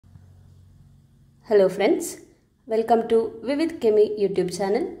Hello friends, welcome to Vivid Chemi YouTube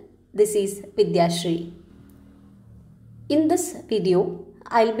channel. This is Vidyashri. In this video,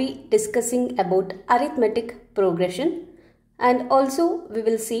 I'll be discussing about arithmetic progression and also we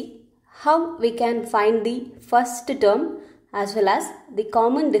will see how we can find the first term as well as the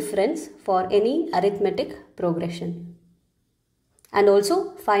common difference for any arithmetic progression and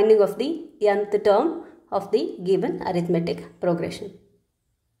also finding of the nth term of the given arithmetic progression.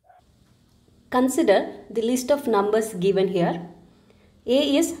 Consider the list of numbers given here.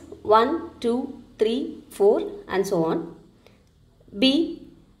 A is 1, 2, 3, 4 and so on. B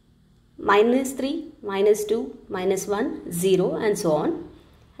minus 3, minus 2, minus 1, 0 and so on.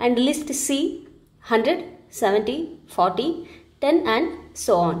 And list C 100, 70, 40, 10 and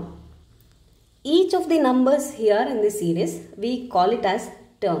so on. Each of the numbers here in this series we call it as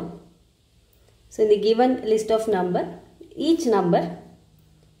term. So in the given list of number, each number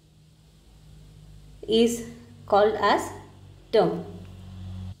is called as term.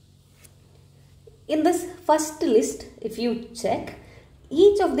 In this first list, if you check,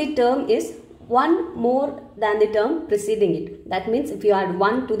 each of the term is one more than the term preceding it. That means if you add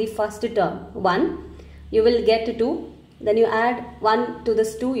 1 to the first term, 1, you will get 2. Then you add 1 to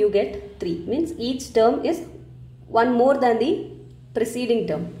this 2, you get 3. Means each term is one more than the preceding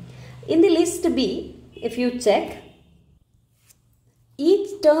term. In the list B, if you check,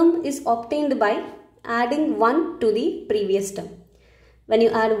 each term is obtained by adding 1 to the previous term. When you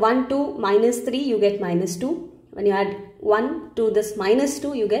add 1 to minus 3, you get minus 2. When you add 1 to this minus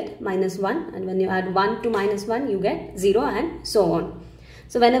 2, you get minus 1. And when you add 1 to minus 1, you get 0 and so on.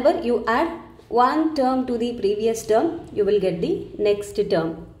 So whenever you add one term to the previous term, you will get the next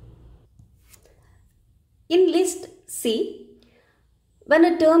term. In list C, when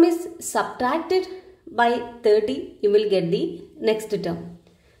a term is subtracted by 30, you will get the next term.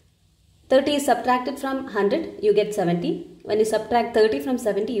 30 is subtracted from 100, you get 70. When you subtract 30 from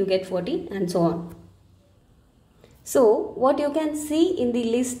 70, you get 40 and so on. So, what you can see in the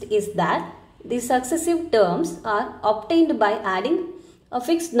list is that the successive terms are obtained by adding a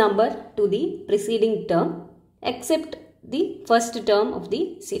fixed number to the preceding term except the first term of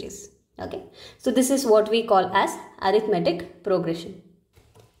the series. Okay. So, this is what we call as arithmetic progression.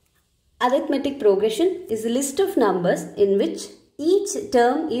 Arithmetic progression is a list of numbers in which each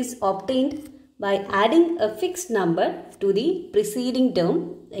term is obtained by adding a fixed number to the preceding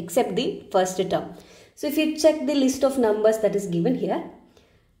term except the first term. So if you check the list of numbers that is given here,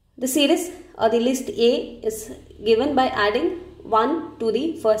 the series or the list A is given by adding 1 to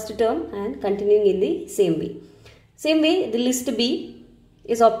the first term and continuing in the same way. Same way, the list B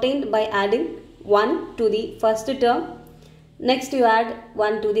is obtained by adding 1 to the first term. Next you add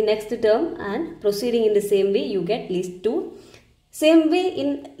 1 to the next term and proceeding in the same way you get list 2. Same way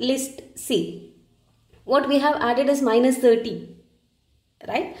in list C, what we have added is minus 30,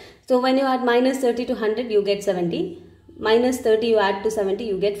 right? So when you add minus 30 to 100, you get 70. Minus 30 you add to 70,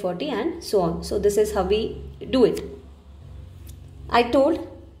 you get 40 and so on. So this is how we do it. I told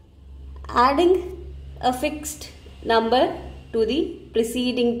adding a fixed number to the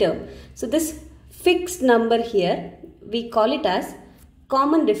preceding term. So this fixed number here, we call it as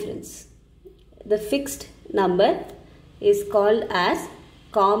common difference. The fixed number is called as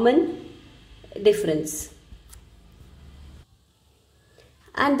common difference.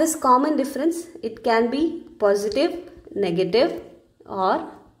 And this common difference, it can be positive, negative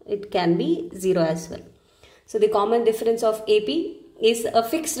or it can be 0 as well. So the common difference of AP is a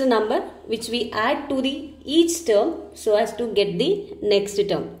fixed number which we add to the each term so as to get the next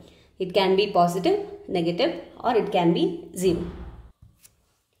term. It can be positive, negative or it can be 0.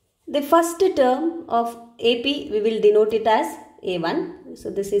 The first term of AP, we will denote it as A1.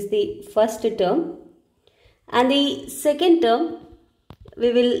 So this is the first term. And the second term,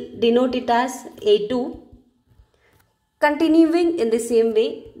 we will denote it as A2. Continuing in the same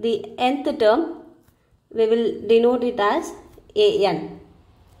way, the nth term, we will denote it as AN.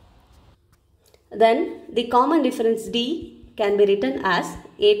 Then the common difference D can be written as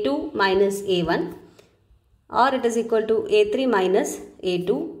A2 minus A1 or it is equal to A3 minus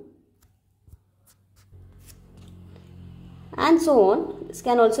A2. And so on. This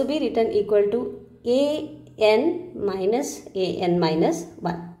can also be written equal to AN minus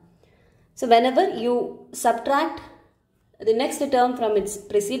 1. So whenever you subtract the next term from its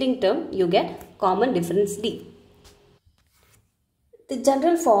preceding term, you get common difference D. The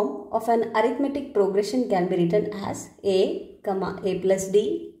general form of an arithmetic progression can be written as A, A plus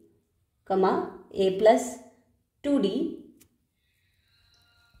D, A plus 2D,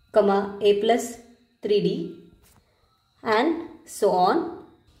 A plus 3D and so on.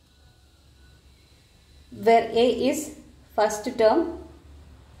 where A is first term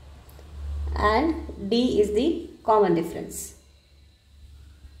and D is the common difference.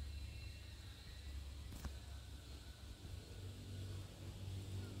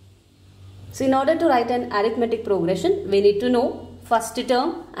 So in order to write an arithmetic progression, we need to know first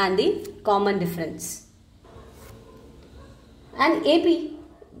term and the common difference. An AP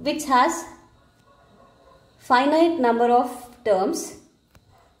which has finite number of terms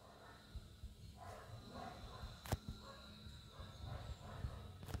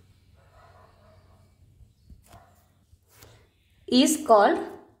is called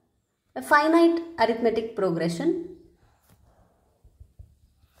a finite arithmetic progression,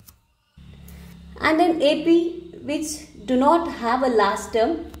 and an AP which do not have a last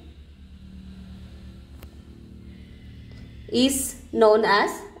term is known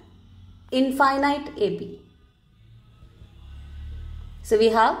as infinite AP. So we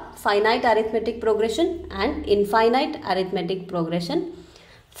have finite arithmetic progression and infinite arithmetic progression.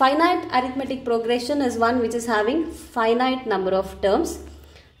 Finite arithmetic progression is one which is having finite number of terms,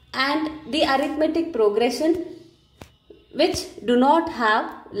 and the arithmetic progression which do not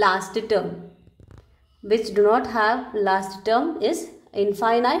have last term. Which do not have last term is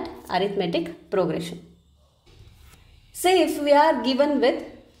infinite arithmetic progression. Say if we are given with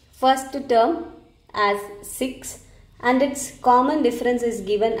first term as 6 and its common difference is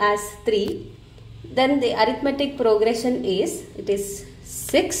given as 3, then the arithmetic progression is, it is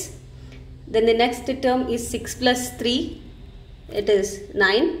 6, then the next term is 6 plus 3, it is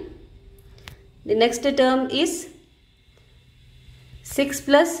 9, the next term is 6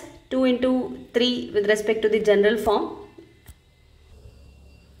 plus 2 into 3 with respect to the general form,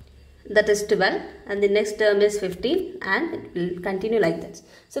 that is 12, and the next term is 15, and it will continue like this.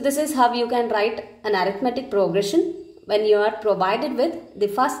 So this is how you can write an arithmetic progression when you are provided with the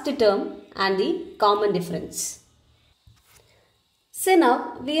first term and the common difference. So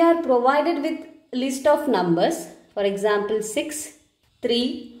now we are provided with list of numbers, for example 6,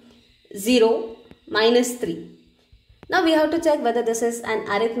 3, 0, minus 3. Now we have to check whether this is an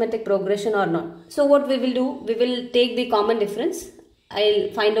arithmetic progression or not. So what we will do, we will take the common difference. I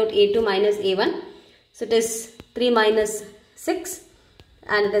will find out A2 minus A1. So it is 3 minus 6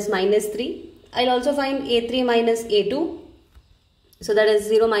 and it is minus 3. I will also find A3 minus A2. So that is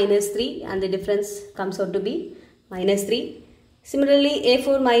 0 minus 3 and the difference comes out to be minus 3. Similarly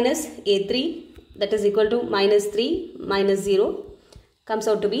A4 minus A3, that is equal to minus 3 minus 0, comes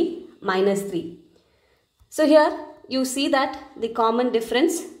out to be minus 3. So here you see that the common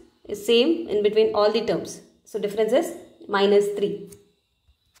difference is same in between all the terms. So difference is minus 3.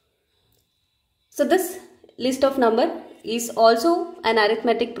 So this list of number is also an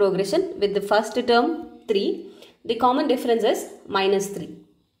arithmetic progression with the first term 3. The common difference is minus 3.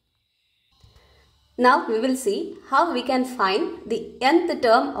 Now we will see how we can find the nth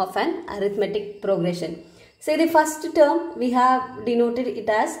term of an arithmetic progression. Say the first term we have denoted it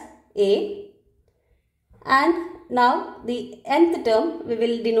as A, and now the nth term we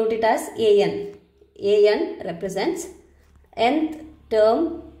will denote it as an. An represents nth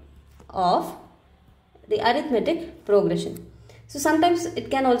term of the arithmetic progression. So sometimes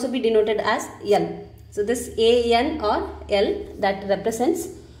it can also be denoted as L. So this an or L, that represents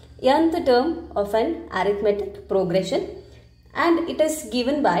nth term of an arithmetic progression, and it is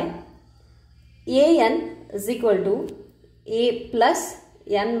given by an is equal to a plus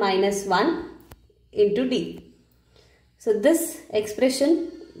n minus 1 into d. So this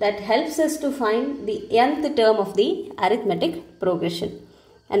expression that helps us to find the nth term of the arithmetic progression,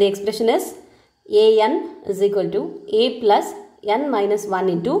 and the expression is an is equal to a plus n minus 1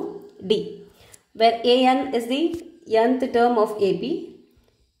 into d, where an is the nth term of AP,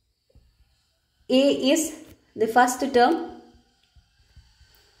 a is the first term,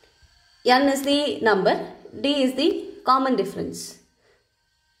 n is the number, d is the common difference.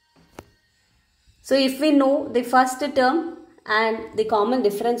 So if we know the first term and the common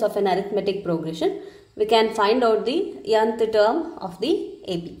difference of an arithmetic progression, we can find out the nth term of the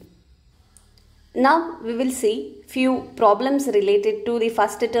AP. Now we will see few problems related to the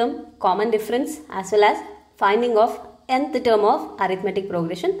first term, common difference, as well as finding of nth term of arithmetic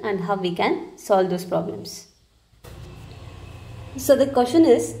progression and how we can solve those problems. So the question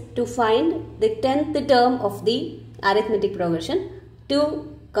is to find the 10th term of the arithmetic progression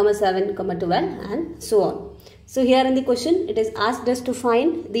 2, 7, 12 and so on. So here in the question it is asked us to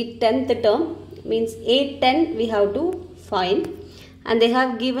find the 10th term, means A10 we have to find, and they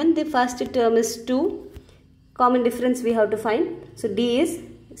have given the first term is 2, common difference we have to find. So D is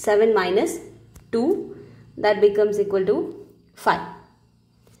 7 minus 2, that becomes equal to 5.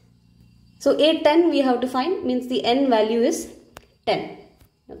 So A10 we have to find, means the n value is 10.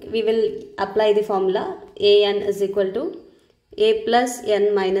 Okay, we will apply the formula an is equal to a plus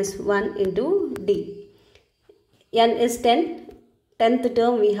n minus 1 into d. N is 10, 10th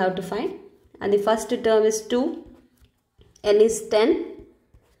term we have to find, and the first term is 2, n is 10,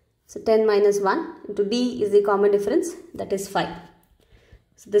 so 10 minus 1 into d is the common difference, that is 5.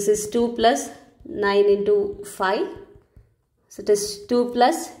 So this is 2 plus 9 into 5, so it is 2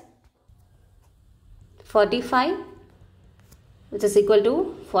 plus 45, which is equal to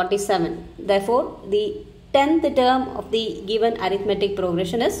 47. Therefore, the 10th term of the given arithmetic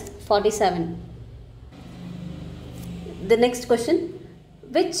progression is 47. The next question,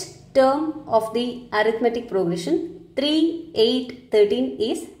 which term of the arithmetic progression 3, 8, 13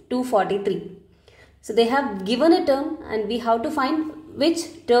 is 243? So they have given a term and we have to find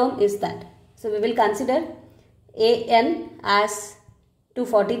which term is that. So we will consider an as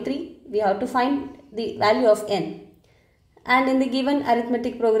 243. We have to find the value of n. And in the given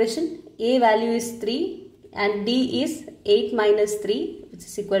arithmetic progression, a value is 3 and d is 8 minus 3, which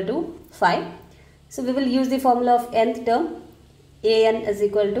is equal to 5. So we will use the formula of nth term. An is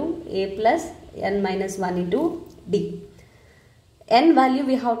equal to a plus n minus 1 into d. N value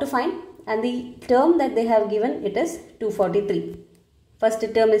we have to find, and the term that they have given, it is 243. First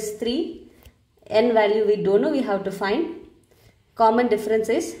term is 3. N value we don't know, we have to find. Common difference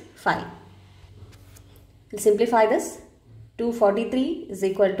is 5. We'll simplify this. 243 is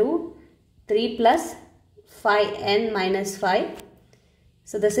equal to 3 plus 5n minus 5.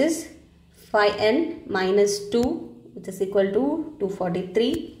 So this is 5n minus 2, which is equal to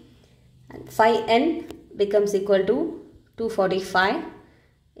 243. And 5n becomes equal to 245.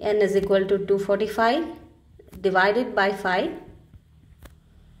 N is equal to 245 divided by 5.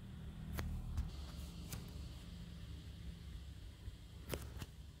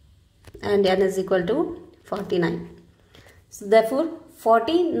 And n is equal to 49. So therefore,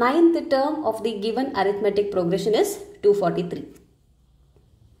 49th term of the given arithmetic progression is 243.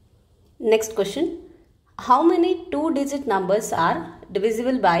 Next question. How many 2-digit numbers are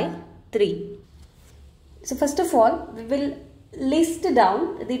divisible by 3? So first of all, we will list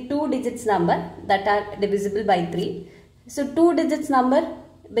down the 2 digits number that are divisible by 3. So 2 digits number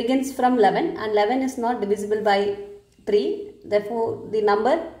begins from 11 and 11 is not divisible by 3. Therefore, the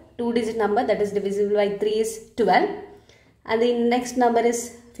number 2-digit number that is divisible by 3 is 12. And the next number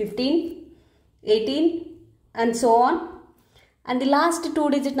is 15, 18 and so on. And the last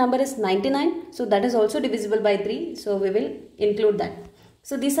 2-digit number is 99. So that is also divisible by 3. So we will include that.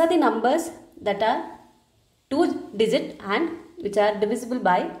 So these are the numbers that are 2-digit and which are divisible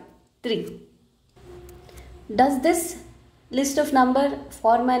by 3. Does this list of number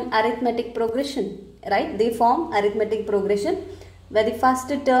form an arithmetic progression? Right? They form arithmetic progression where the first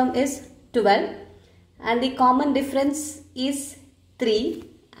term is 12 and the common difference is 3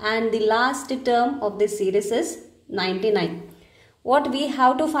 and the last term of this series is 99. What we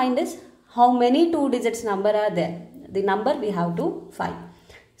have to find is how many 2 digits number are there. The number we have to find.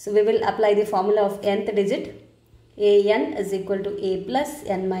 So we will apply the formula of nth digit. An is equal to a plus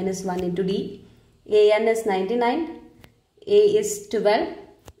n minus 1 into d. An is 99. A is 12.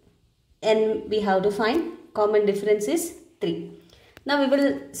 N we have to find. Common difference is 3. Now we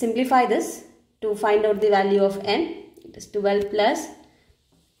will simplify this to find out the value of n. It is 12 plus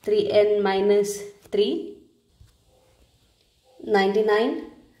 3n minus 3. 99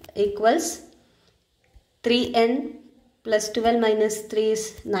 equals 3n plus 12 minus 3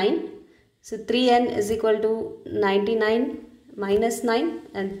 is 9. So 3n is equal to 99 minus 9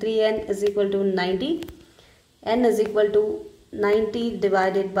 and 3n is equal to 90. N is equal to 90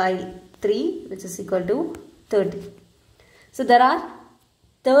 divided by 3, which is equal to 30. So there are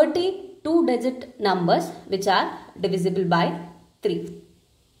 30 2-digit numbers which are divisible by 3.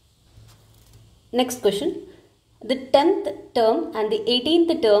 Next question. The 10th term and the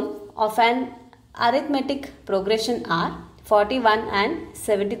 18th term of an arithmetic progression are 41 and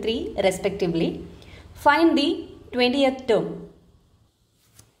 73 respectively. Find the 20th term.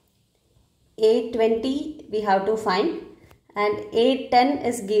 A20 we have to find and A10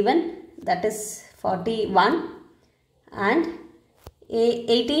 is given, that is 41, and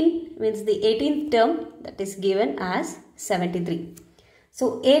A18 means the 18th term, that is given as 73.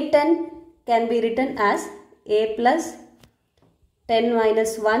 So A10 can be written as A plus 10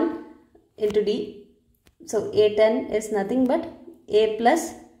 minus 1 into D. So A10 is nothing but A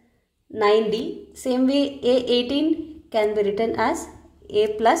plus 9D. Same way A18 can be written as A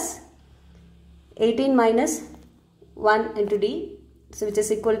plus 18 minus 1 into D. So which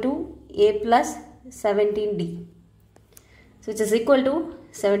is equal to A plus 17D. So which is equal to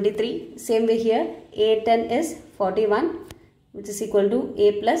 73. Same way here, A10 is 41, which is equal to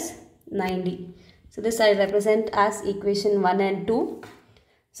A plus 90. So this I represent as equation 1 and 2.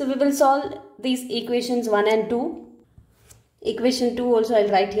 So we will solve these equations 1 and 2. Equation 2 also I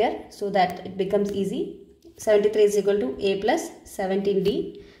will write here so that it becomes easy. 73 is equal to A plus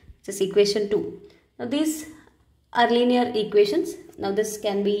 17D, which is equation 2. Now these are linear equations. Now this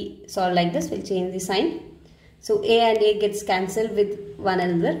can be solved like this. We'll change the sign. So A and A gets cancelled with one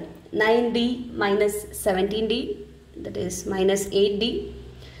another. 9D minus 17D, that is minus 8D.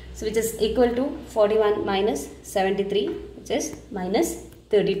 So which is equal to 41 minus 73, which is minus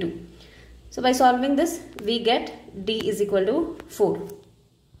 32. So by solving this, we get D is equal to 4.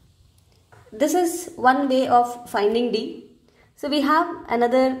 This is one way of finding D. So we have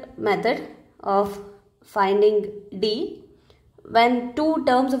another method of finding D when two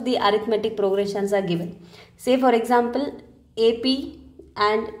terms of the arithmetic progressions are given. Say for example, AP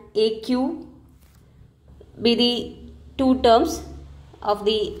and AQ be the two terms of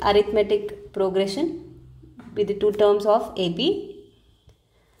the arithmetic progression, be the two terms of AP.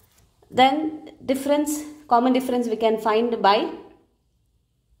 Then common difference we can find by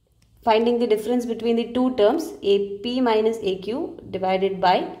finding the difference between the two terms AP minus AQ divided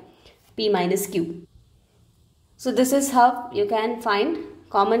by P minus Q. So this is how you can find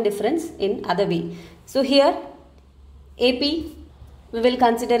common difference in other way. So here AP we will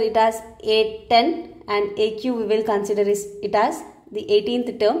consider it as A10 and AQ we will consider it as the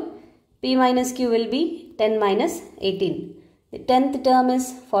 18th term. P minus Q will be 10 minus 18. The 10th term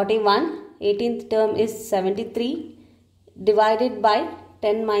is 41, 18th term is 73 divided by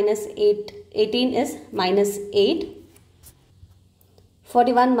 10 minus 18 is minus 8.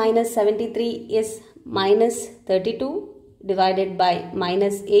 41 minus 73 is minus 32 divided by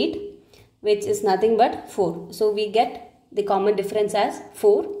minus 8, which is nothing but 4. So we get the common difference as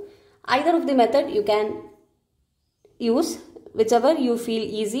 4. Either of the method you can use, whichever you feel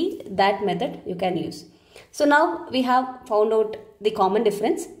easy, that method you can use. So now we have found out the common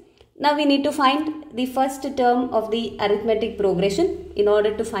difference. Now we need to find the first term of the arithmetic progression in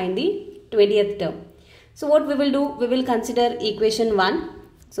order to find the 20th term. So what we will do, we will consider equation 1.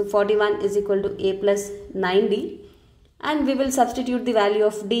 So 41 is equal to A plus 9D and we will substitute the value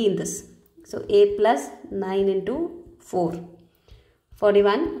of D in this. So A plus 9 into 4.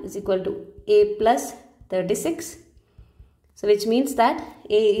 41 is equal to A plus 36. So which means that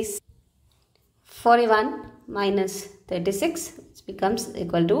A is 41 minus 36, which becomes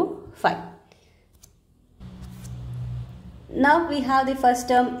equal to 5. Now we have the first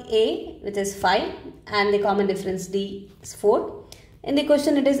term A, which is 5, and the common difference D is 4. In the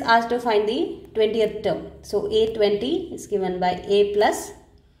question it is asked to find the 20th term. So A20 is given by A plus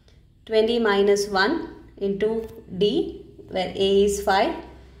 20 minus 1 into D, where A is 5.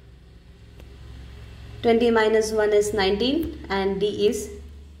 20 minus 1 is 19 and D is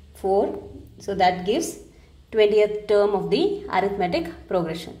 4. So that gives 20th term of the arithmetic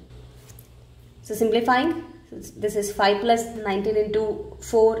progression. So simplifying, this is 5 plus 19 into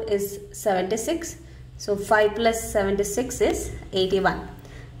 4 is 76. So 5 plus 76 is 81.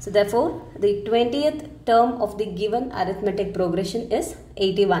 So therefore the 20th term of the given arithmetic progression is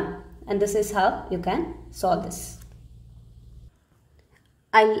 81. And this is how you can solve this.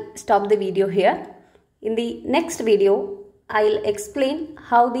 I'll stop the video here. In the next video, I'll explain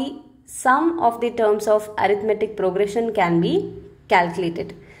how the sum of the terms of arithmetic progression can be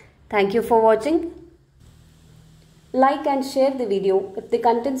calculated. Thank you for watching. Like and share the video if the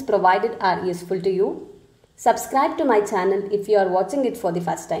contents provided are useful to you. Subscribe to my channel if you are watching it for the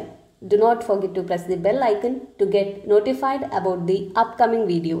first time. Do not forget to press the bell icon to get notified about the upcoming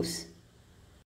videos.